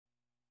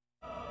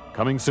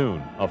Coming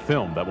soon, a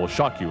film that will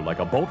shock you like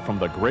a bolt from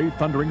the gray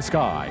thundering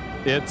sky.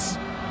 It's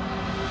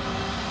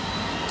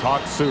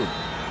Talk Soup,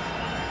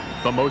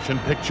 the motion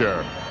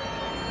picture.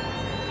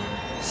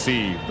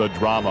 See the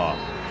drama.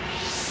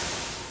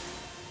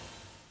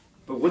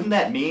 But wouldn't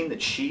that mean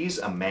that she's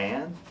a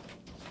man?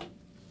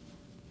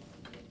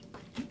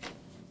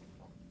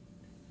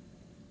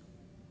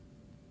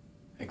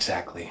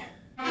 Exactly.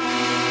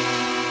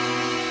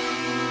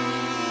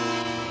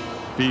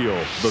 Feel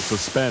the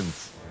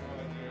suspense.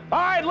 All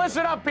right,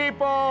 listen up,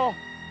 people.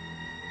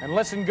 And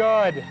listen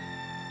good.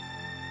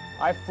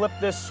 I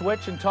flipped this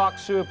switch and Talk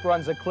Soup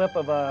runs a clip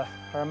of a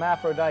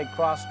hermaphrodite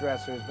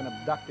crossdresser who's been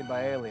abducted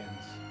by aliens.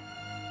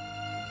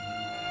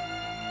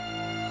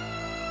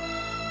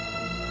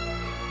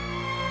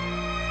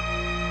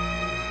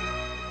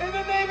 In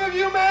the name of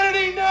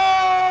humanity,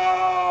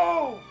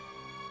 no!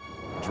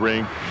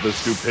 Drink the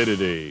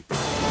stupidity.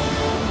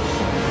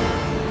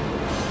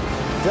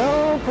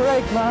 Don't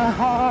break my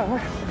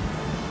heart,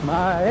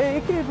 my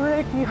achy,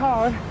 breaky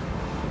heart.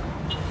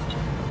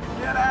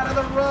 Get out of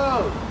the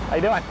road! How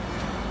you doing?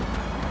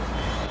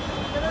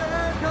 Get a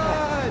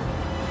haircut!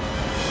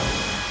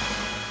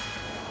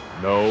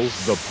 Know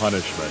the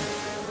punishment.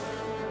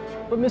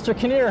 But Mr.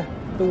 Kinnear,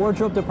 the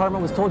wardrobe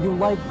department was told you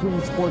like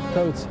green sport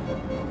coats.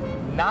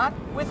 Not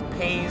with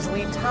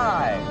paisley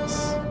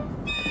ties.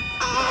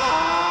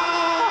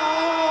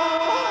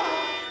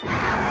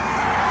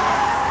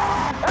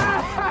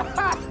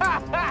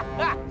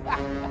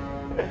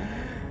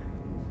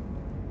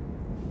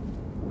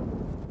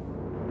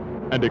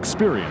 And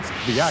experience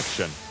the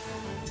action.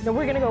 No,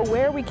 we're gonna go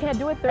where? We can't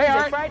do it Thursday,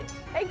 Art. Friday.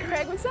 Hey,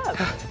 Greg, what's up?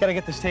 Gotta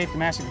get this tape to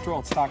Master Control.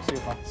 It's Talk Soup.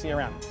 I'll see you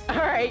around. All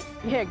right.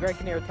 Yeah, Greg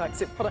Kinnear with Talk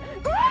Soup. Hold on.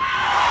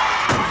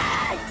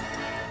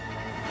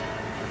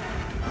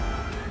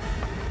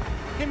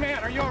 Hey,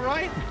 man, are you all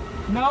right?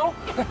 No,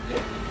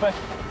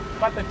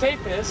 but the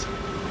tape is.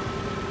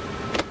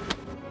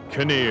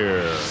 Kinnear,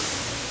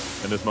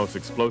 in his most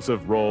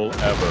explosive role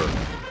ever.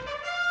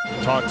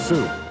 Talk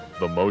Soup,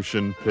 the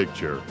motion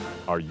picture.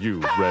 Are you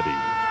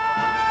ready?